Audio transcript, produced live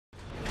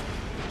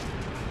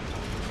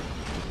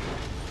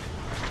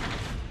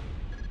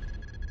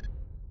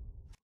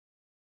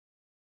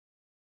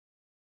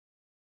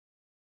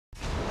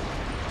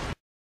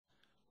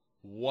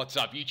What's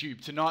up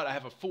YouTube? Tonight I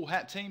have a full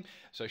hat team,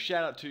 so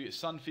shout out to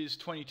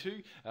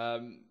Sunfizz22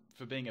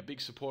 for being a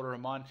big supporter of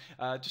mine.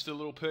 Just a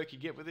little perk you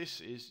get with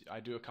this is I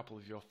do a couple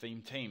of your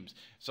theme teams.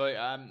 So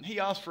he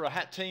asked for a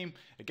hat team,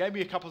 it gave me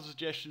a couple of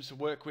suggestions to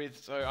work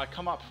with, so I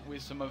come up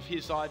with some of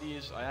his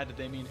ideas, I added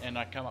them in, and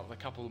I come up with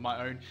a couple of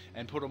my own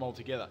and put them all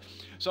together.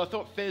 So I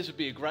thought Fez would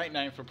be a great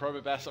name for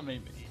Probo Bass. I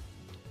mean,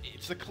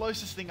 it's the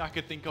closest thing I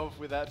could think of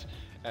with that.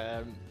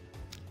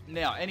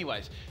 Now,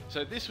 anyways,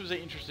 so this was an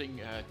interesting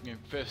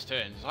first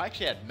turn. So I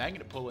actually had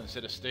magnet pull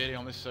instead of sturdy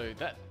on this, so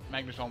that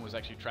magneton was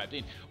actually trapped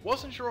in.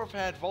 Wasn't sure if I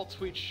had volt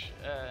switch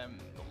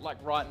like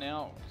right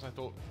now, because I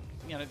thought,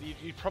 you know,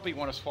 you'd probably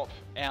want to swap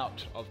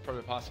out of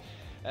Probo Pass.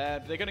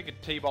 They're going to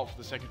get T-Bolt for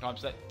the second time,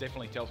 so that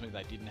definitely tells me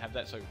they didn't have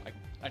that. So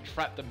I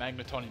trapped the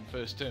magneton in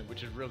first turn,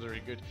 which is really,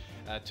 really good.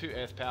 2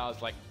 earth powers,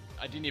 like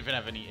I didn't even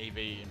have any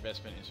EV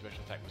investment in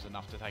special attack, was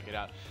enough to take it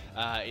out.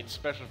 Its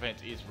special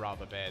defense is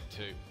rather bad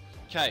too.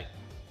 Okay.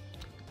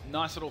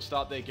 Nice little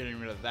start there, getting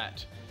rid of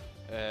that.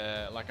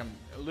 Like I'm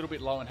a little bit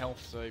low in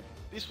health, so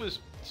this was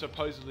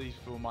supposedly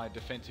for my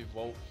defensive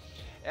vault.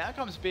 Out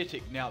comes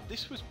Beartic. Now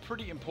this was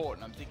pretty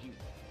important. I'm thinking,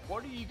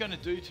 what are you going to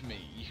do to me?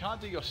 You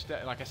can't do your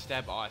like a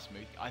stab ice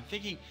move. I'm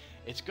thinking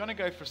it's going to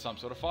go for some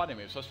sort of fighting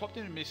move. So I swapped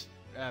in Miss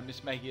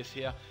Magius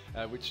here,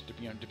 which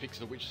depicts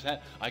the witch's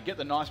hat. I get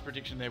the nice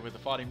prediction there with the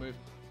fighting move.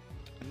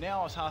 Now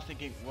I was half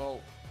thinking,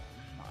 well,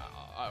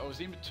 I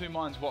was in two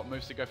minds what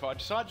moves to go for. I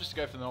decided just to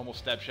go for the normal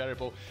stab Shadow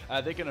Ball.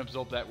 They can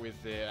absorb that with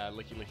their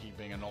Licky Licky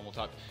being a normal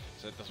type,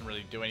 so it doesn't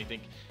really do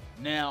anything.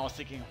 Now I was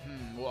thinking,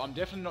 well, I'm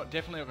definitely not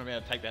going to be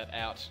able to take that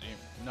out.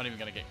 Not even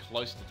going to get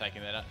close to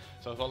taking that out.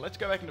 So I thought, let's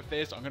go back into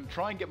Fez. I'm going to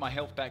try and get my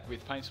health back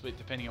with Pain Split,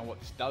 depending on what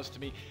this does to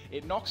me.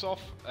 It knocks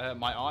off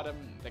my item,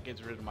 that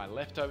gets rid of my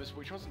leftovers,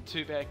 which wasn't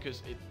too bad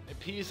because it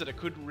appears that it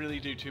couldn't really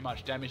do too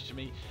much damage to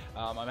me.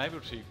 I'm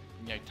able to,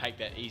 take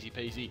that easy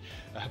peasy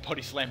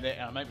body slam there,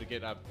 and I'm able to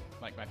get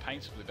like my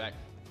Pain Split back.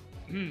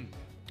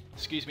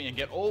 Excuse me, and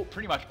get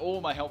pretty much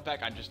all my health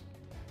back.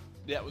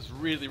 That was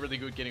really, really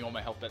good getting all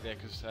my health back there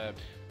because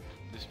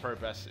this Probo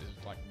Bass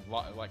is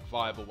like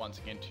viable once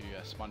again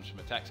to sponge some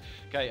attacks.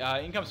 Okay,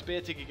 in comes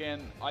Beartic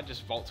again. I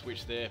just volt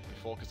switched there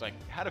before because I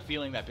had a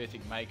feeling that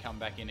Beartic may come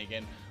back in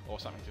again or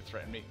something to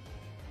threaten me.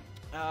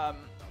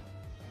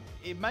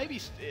 It may be,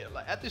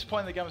 at this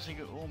point in the game I was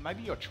thinking, oh,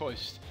 maybe your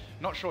choice.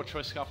 Not sure,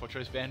 choice scuff or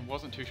choice band,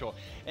 wasn't too sure.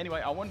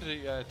 Anyway, I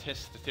wanted to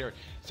test the theory.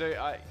 So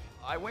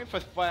I went for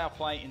Foul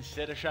Play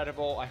instead of Shadow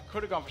Ball. I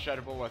could have gone for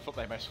Shadow Ball. I thought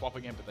they may swap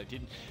again, but they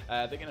didn't.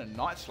 They're going to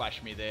Night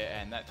Slash me there,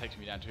 and that takes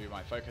me down to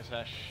my Focus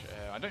Sash.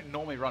 I don't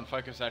normally run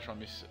Focus Sash on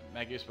Miss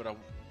Magius, but I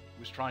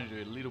was trying to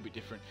do a little bit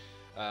different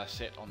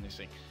set on this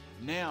thing.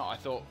 Now I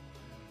thought,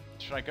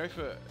 should I go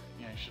for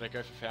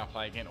Foul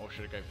Play again, or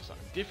should I go for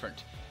something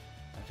different?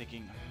 I'm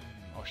thinking,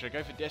 or should I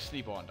go for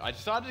Destiny Bond? I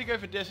decided to go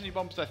for Destiny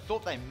Bond because I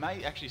thought they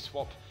may actually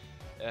swap.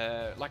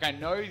 Like I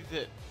know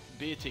that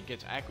Beartic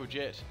gets Aqua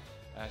Jet.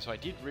 So I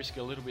did risk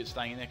a little bit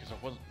staying in there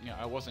because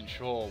I wasn't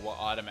sure what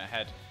item it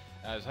had.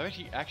 So I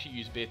actually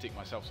used Beartic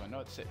myself, so I know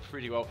it's set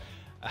pretty well.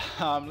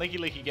 Licky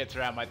Licky gets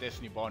around my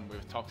Destiny Bond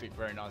with Toxic,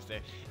 very nice there.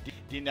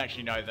 Didn't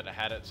actually know that I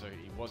had it, so it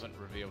wasn't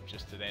revealed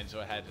just to then. So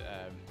I had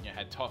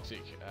had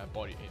Toxic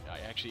body. I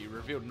actually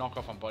revealed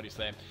knockoff on Body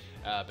Slam,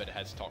 but it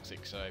has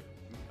Toxic. So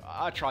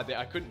I tried that.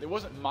 I couldn't. There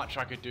wasn't much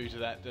I could do to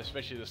that,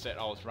 especially the set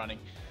I was running.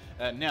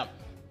 Now,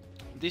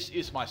 this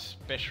is my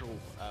special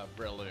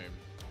Breloom.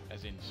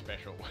 As in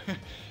special.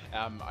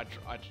 I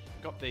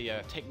got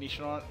the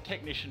Technician on it.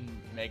 Technician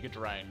Mega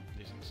Drain.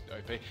 This is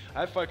OP.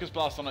 I have Focus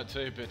Blast on it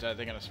too, but they're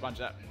going to sponge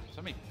that.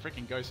 So many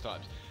freaking ghost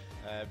types.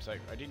 So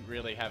I didn't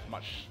really have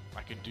much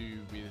I could do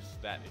with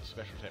that. Its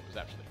special set was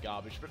absolutely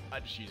garbage, but I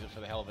just use it for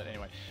the hell of it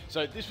anyway.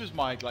 So this was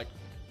my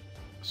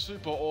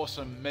super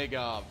awesome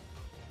mega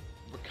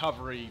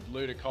recovery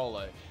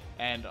Ludicolo.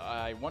 And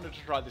I wanted to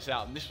try this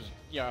out, and this was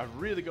a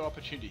really good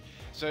opportunity.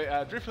 So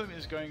Drifloon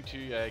is going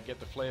to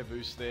get the flare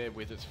boost there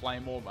with its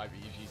Flame Orb. I've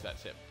used that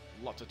set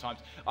lots of times.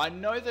 I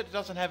know that it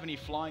doesn't have any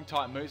flying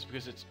type moves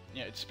because it's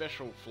its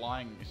special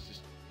flying is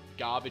just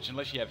garbage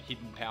unless you have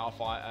hidden power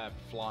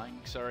flying.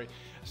 Sorry.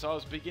 So I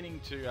was beginning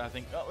to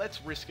think, oh,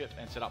 let's risk it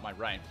and set up my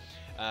rain.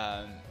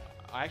 I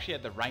actually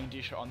had the rain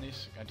dish on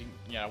this.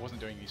 I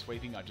wasn't doing any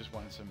sweeping. I just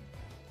wanted some.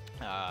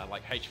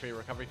 Like HP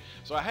recovery.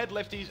 So I had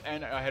lefties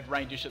and I had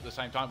rain dish at the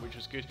same time, which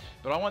was good,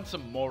 but I want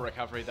some more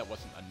recovery. That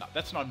wasn't enough.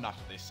 That's not enough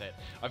for this set.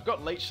 I've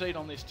got Leech Seed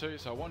on this too,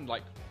 so I want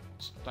like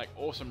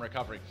awesome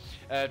recovery.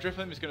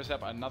 Drifloon is going to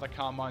set up another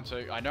Carmine,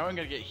 so I know I'm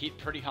going to get hit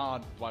pretty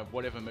hard by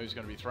whatever move's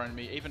going to be thrown at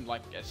me. Even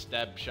like a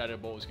stab Shadow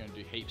Ball is going to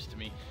do heaps to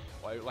me.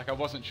 Like I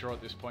wasn't sure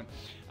at this point.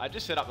 I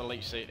just set up the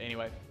Leech Seed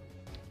anyway.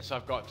 So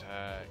I've got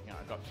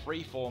I've got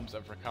 3 forms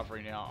of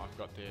recovery now. I've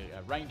got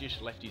the Rain Dish,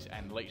 Lefties,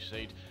 and Leech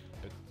Seed.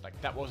 But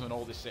that wasn't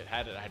all this set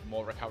had. It had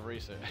more recovery.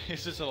 So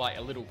it's just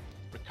a little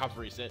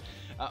recovery set.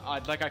 I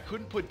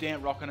couldn't put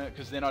Damp Rock on it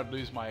because then I'd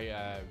lose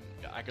my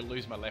I could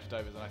lose my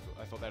leftovers, and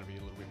I thought that would be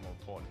a little bit more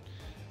important.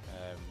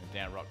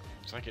 Down Rock,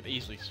 so I could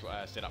easily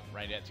set up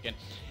Radiance again.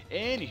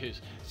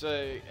 Anywho's,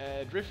 so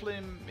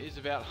Driflim is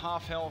about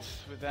half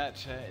health with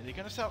that. They're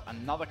going to set up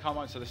another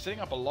Carmine, so they're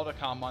setting up a lot of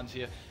Carmines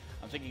here.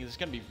 I'm thinking it's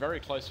going to be very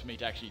close for me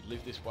to actually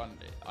live this one.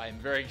 I am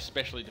very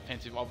specially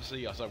defensive,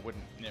 obviously, as I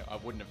wouldn't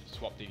have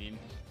swapped it in.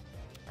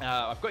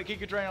 I've got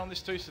Giga Drain on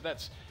this too, so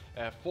that's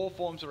 4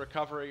 forms of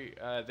recovery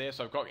there.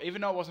 So I've got,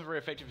 even though it wasn't very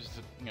effective,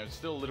 it's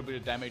still a little bit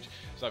of damage.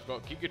 So I've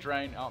got Giga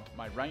Drain up,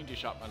 my range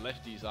is up, my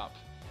lefty's up.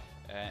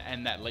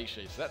 And that leash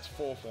sheet, so that's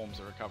 4 forms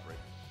of recovery.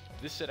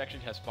 This set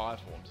actually has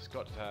 5 forms. It's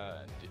got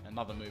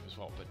another move as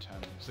well, but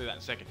we'll see that in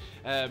a second.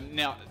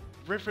 Now,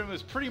 Driflim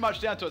was pretty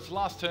much down to its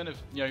last turn of,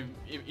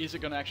 is it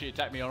going to actually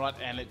attack me or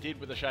not? And it did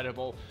with the Shadow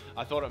Ball.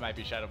 I thought it may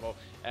be Shadow Ball,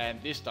 and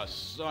this does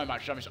so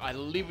much damage. I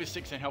live with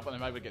 16 health, and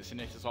I'm able to get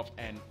Synesis off,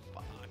 and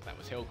fuck, that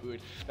was hell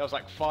good. That was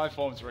like 5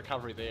 forms of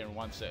recovery there in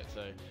one set.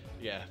 So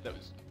yeah, that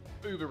was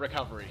uber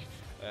recovery.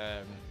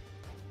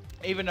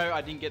 Even though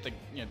I didn't get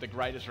the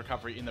greatest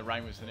recovery in the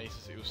rain with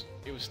Synesis,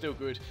 it was still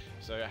good.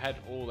 So I had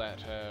all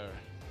that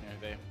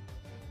there.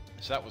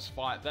 So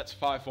that's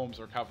 5 forms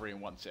of recovery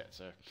in one set.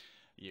 So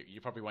you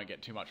probably won't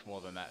get too much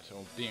more than that,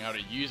 or being able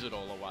to use it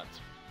all at once.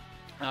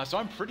 So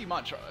I'm pretty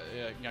much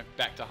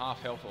back to half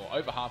health or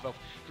over half health.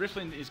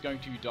 Driflim is going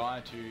to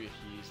die to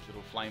his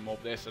little flame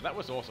orb there. So that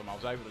was awesome. I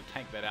was able to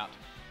tank that out.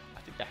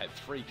 I think they had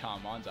 3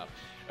 Carmines up.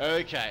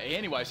 Okay.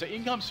 Anyway, so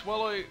in comes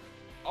Swallow.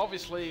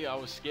 Obviously, I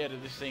was scared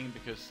of this thing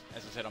because,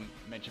 as I said, I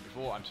mentioned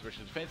before, I'm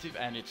specially defensive,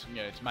 and its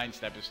main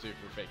stab is super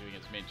effective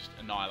against me and just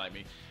annihilate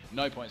me.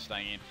 No point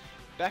staying in.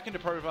 Back into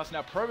Probopass.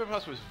 Now,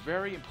 Probopass was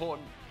very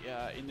important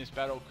in this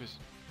battle because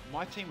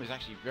my team was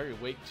actually very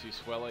weak to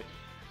Swallow,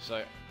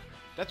 so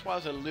that's why I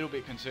was a little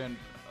bit concerned.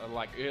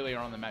 Like earlier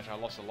on in the match, I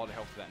lost a lot of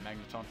health to that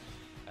Magneton,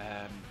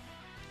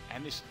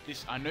 and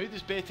this I knew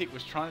this Beartic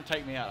was trying to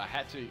take me out. I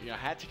had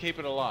to keep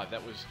it alive.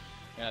 That was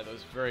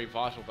very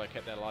vital that I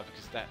kept that alive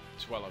because that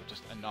Swallow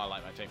just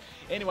annihilate my team.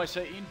 Anyway,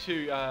 so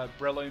into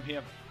Breloom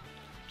here,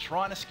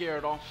 trying to scare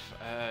it off,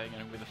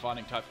 with the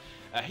fighting type.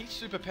 He's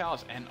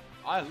superpowers, and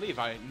I live.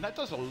 And that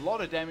does a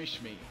lot of damage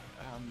to me.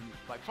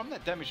 Like from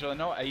that damage, I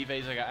know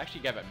EVs, I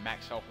actually gave it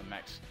max health and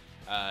max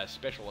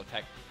special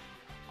attack.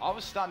 I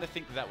was starting to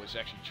think that was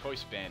actually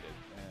choice banded.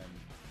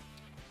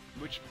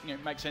 Which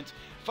makes sense.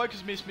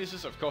 Focus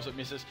misses, of course it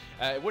misses.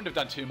 It wouldn't have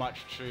done too much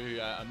to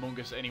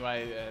Amoonguss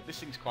anyway. This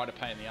thing's quite a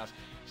pain in the ass,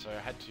 so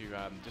I had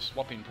to just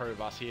swap in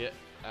Probopass here,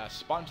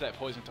 sponge that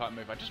poison type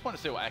move. I just want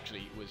to see what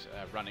actually was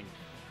running.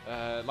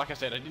 Like I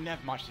said, I didn't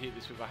have much to hit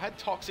this with. I had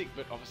Toxic,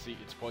 but obviously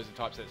it's poison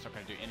type, so it's not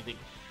going to do anything.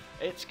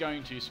 It's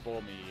going to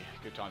spore me.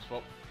 Good times.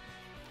 Well,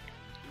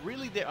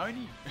 really, they're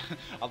only.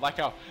 I like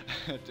how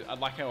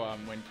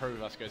when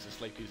Probopass goes to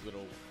sleep, his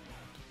little.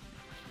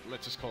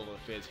 Let's just call it a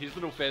fez. His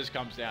little fez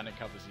comes down and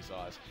covers his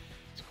eyes.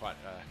 It's quite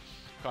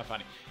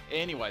funny.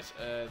 Anyways,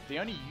 the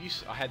only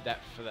use I had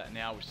for that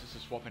now was just to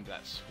swap into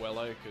that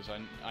Swallow because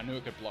I knew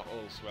it could block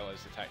all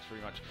Swallow's attacks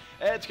pretty much.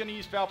 It's going to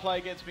use Foul Play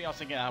against me. I was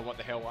thinking, what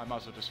the hell? I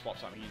might as well just swap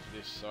something into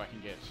this so I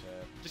can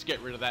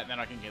get rid of that, and then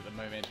I can get the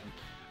momentum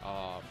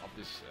of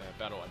this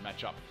battle and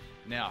match up.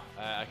 Now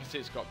I can see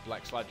it's got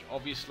Black Sludge,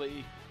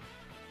 obviously.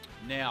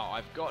 Now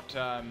I've got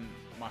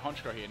my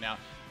Honchkrow here now.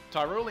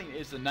 Tyrolean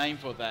is the name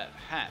for that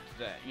hat,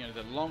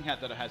 the long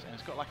hat that it has, and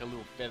it's got like a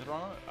little feather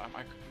on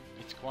it.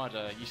 It's quite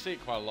you see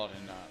it quite a lot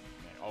in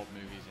old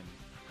movies and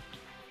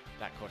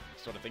that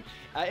sort of thing.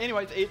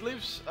 Anyways, it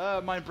lives.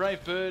 My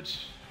Brave Bird,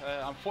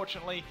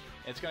 unfortunately,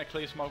 it's going to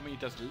clear smog me. It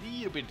does a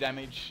little bit of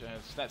damage.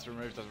 Stats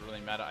removed doesn't really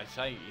matter. I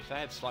say if they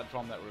had Sludge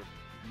Bomb, that would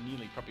have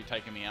nearly probably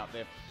taken me out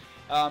there.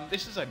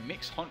 This is a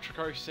mixed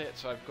Honchkrow set,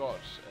 so I've got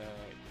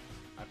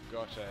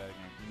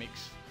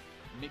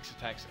mix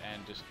attacks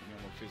and just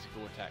normal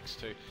physical attacks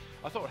too.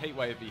 I thought Heat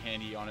Wave would be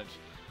handy on it.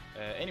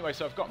 Anyway,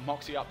 so I've got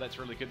Moxie up, that's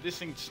really good. This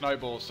thing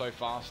snowballs so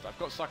fast. I've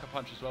got Sucker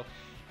Punch as well.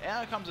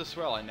 Out comes a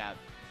Swallow. Now,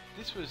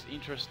 this was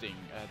interesting.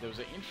 There was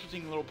an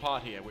interesting little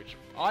part here, which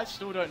I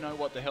still don't know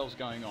what the hell's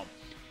going on.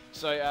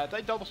 So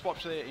they double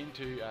swapped there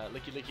into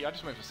Licky Licky. I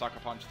just went for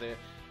Sucker Punch there.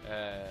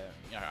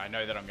 I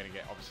know that I'm going to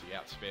get obviously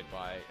outspared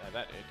by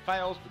that. It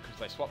fails because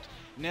they swapped.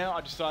 Now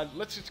I decided,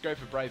 let's just go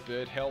for Brave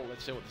Bird. Hell,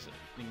 let's see what this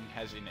thing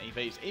has in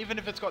EVs. Even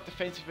if it's got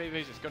defensive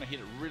EVs, it's going to hit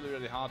it really,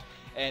 really hard,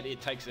 and it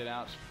takes it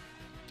out.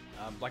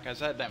 Like I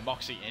said, that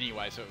Moxie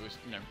anyway, so it was,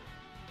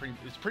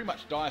 it's pretty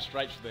much dire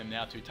straits for them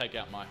now to take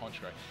out my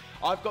Honchkrow.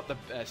 I've got the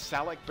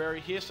Salak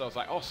Berry here, so I was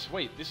like, oh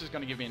sweet, this is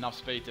going to give me enough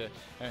speed to,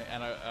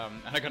 and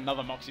I got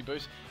another Moxie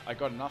boost. I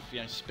got enough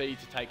speed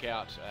to take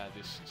out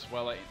this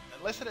Swallow.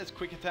 Unless it has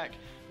quick attack,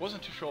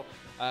 wasn't too sure.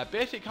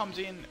 Beartic comes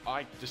in,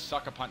 I just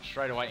Sucker Punch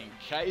straight away in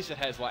case it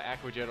has like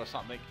Aqua Jet or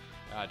something.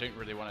 I don't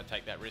really want to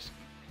take that risk.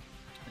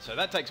 So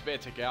that takes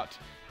Beartic out.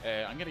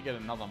 I'm going to get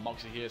another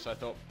Moxie here, so I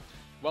thought,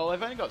 well,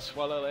 I've only got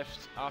Swallow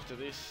left after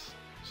this.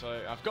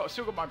 So I've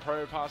still got my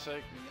Probopass, so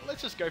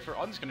let's just go for it.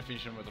 I'm just going to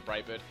finish them with a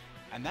Brave Bird.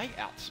 And they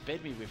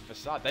outsped me with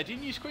Facade. They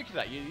didn't use Quick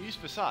Attack, you used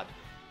Facade.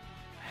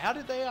 how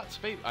did they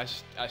outspeed? I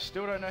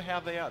still don't know how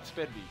they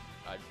outsped me.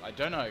 I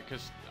don't know,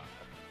 because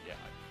yeah,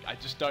 I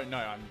just don't know.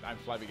 I'm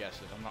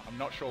flabbergasted. I'm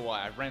not sure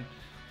why.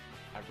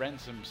 I ran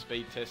some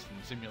speed tests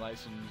and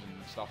simulations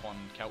and stuff on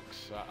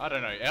calcs. I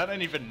don't know. I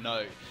don't even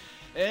know.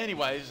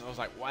 Anyways, I was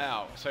like,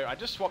 wow. So I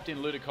just swapped in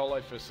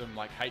Ludicolo for some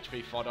like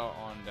HP fodder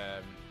on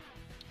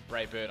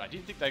Brave Bird. I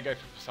didn't think they'd go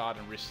for Facade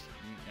and risk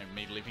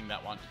me living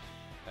that one.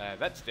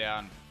 That's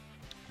down.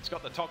 It's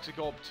got the Toxic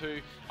Orb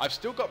too. I've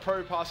still got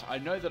Pro Pass. I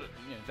know that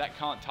that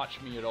can't touch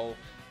me at all.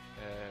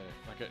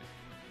 I'm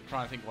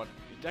trying to think what...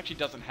 It actually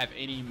doesn't have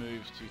any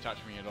moves to touch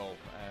me at all,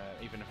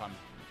 even if I'm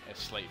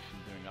asleep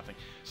and doing nothing.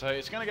 So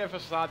it's going to go for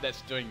Facade.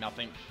 That's doing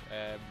nothing.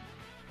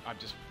 I'm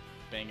just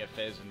being a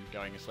Fez and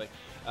going asleep.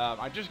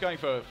 I'm just going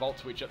for Volt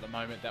Switch at the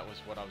moment. That was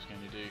what I was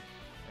going to do.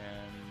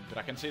 But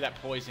I can see that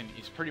Poison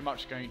is pretty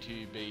much going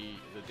to be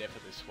the death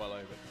of this Swallow.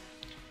 But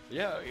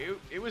yeah,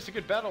 it was a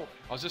good battle.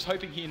 I was just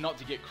hoping here not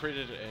to get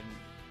critted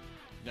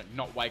and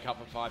not wake up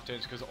for 5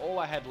 turns, because all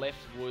I had left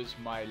was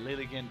my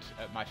Lilligant,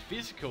 my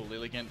physical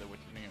Lilligant that would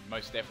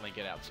most definitely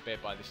get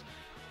outsped by this.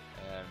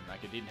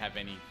 Like, I didn't have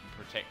any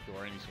Protect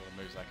or any sort of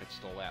moves I could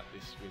stall out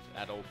this with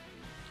at all.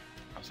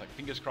 I was like,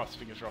 fingers crossed,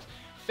 fingers crossed.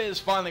 Fez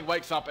finally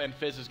wakes up, and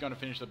Fez is going to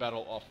finish the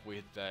battle off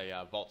with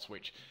a Volt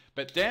Switch.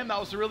 But damn, that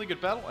was a really good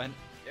battle, and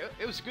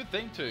it was a good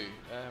theme too.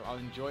 I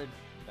enjoyed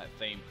that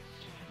theme.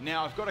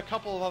 Now, I've got a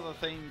couple of other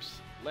themes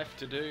left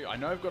to do. I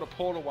know I've got a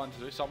Portal one to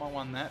do. Someone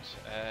won that.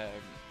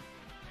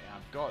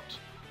 I've got...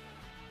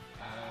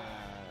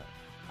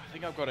 I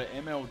think I've got an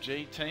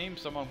MLG team.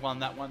 Someone won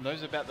that one.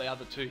 Those are about the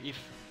other two.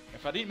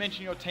 If I didn't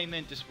mention your team,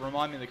 then just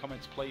remind me in the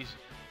comments, please.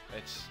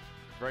 It's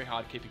very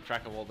hard keeping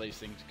track of all these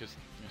things, because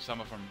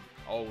some are from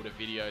older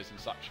videos and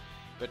such.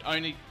 But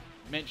only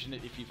mention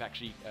it if you've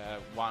actually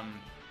won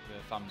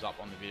the thumbs up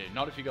on the video.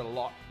 Not if you got a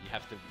lot, you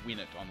have to win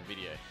it on the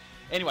video.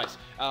 Anyways,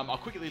 I'll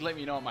quickly let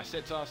you know what my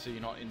sets are, so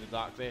you're not in the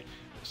dark there.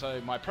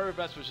 So my Pro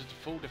Bats was just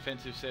a full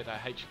defensive set,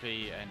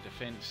 HP and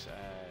defense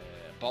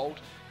bold.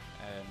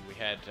 And we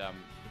had the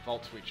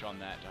Volt Switch on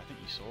that. I think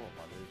you saw it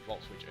by the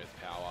Volt Switch, Earth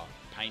Power,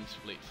 Pain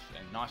Splits,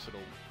 and nice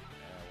little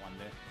one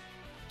there.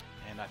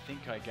 And I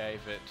think I gave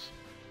it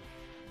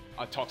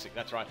Toxic,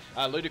 that's right.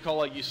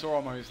 Ludicolo, you saw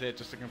on moves there,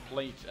 just a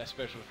complete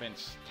special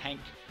defense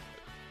tank.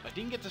 I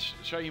didn't get to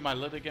show you my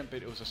Lilligant,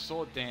 but it was a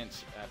Sword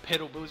Dance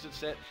Pedal Blizzard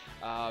set.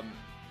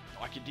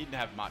 Like, it didn't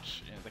have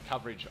much. The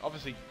coverage,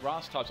 obviously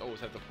grass types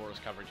always have the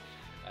poorest coverage.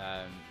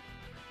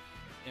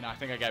 I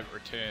think I gave it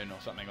Return or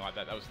something like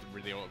that. That was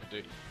really all it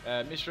could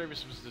do.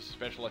 Mischievous was the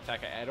special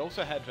attacker. It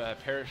also had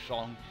Perish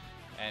Song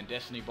and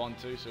Destiny Bond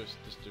too, so it's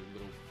just a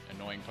little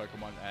annoying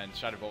Pokemon. And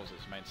Shadow Ball was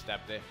its main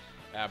stab there.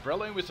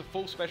 Breloom was a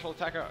full special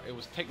attacker. It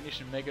was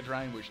Technician Mega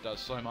Drain, which does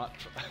so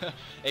much.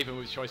 Even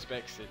with choice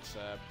specs, it's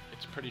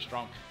pretty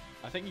strong.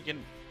 I think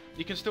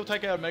you can still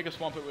take out a Mega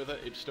Swampert with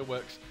it. It still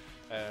works.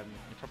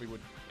 You probably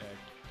would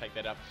take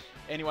that up.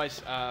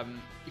 Anyways,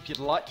 if you'd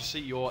like to see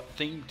your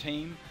theme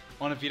team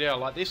on a video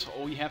like this,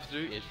 all you have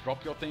to do is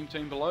drop your theme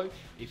team below.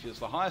 If it's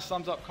the highest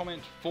thumbs up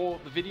comment for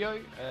the video,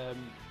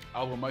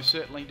 I will most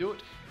certainly do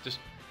it. Just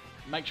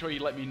make sure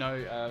you let me know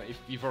if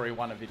you've already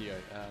won a video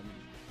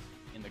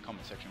in the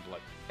comment section below.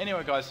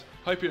 Anyway guys,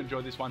 hope you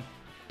enjoyed this one.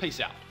 Peace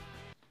out.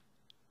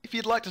 If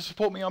you'd like to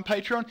support me on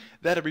Patreon,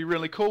 that'd be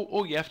really cool.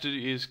 All you have to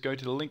do is go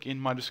to the link in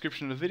my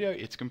description of the video.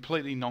 It's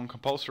completely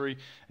non-compulsory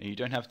and you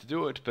don't have to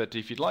do it. But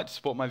if you'd like to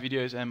support my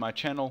videos and my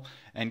channel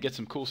and get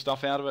some cool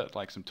stuff out of it,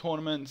 like some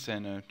tournaments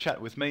and a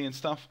chat with me and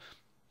stuff,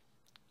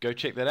 go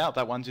check that out.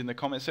 That one's in the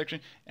comment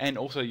section. And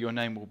also your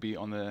name will be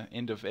on the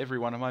end of every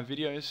one of my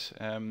videos,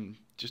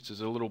 just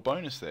as a little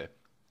bonus there.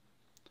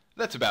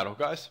 That's about all,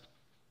 guys.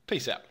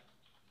 Peace out.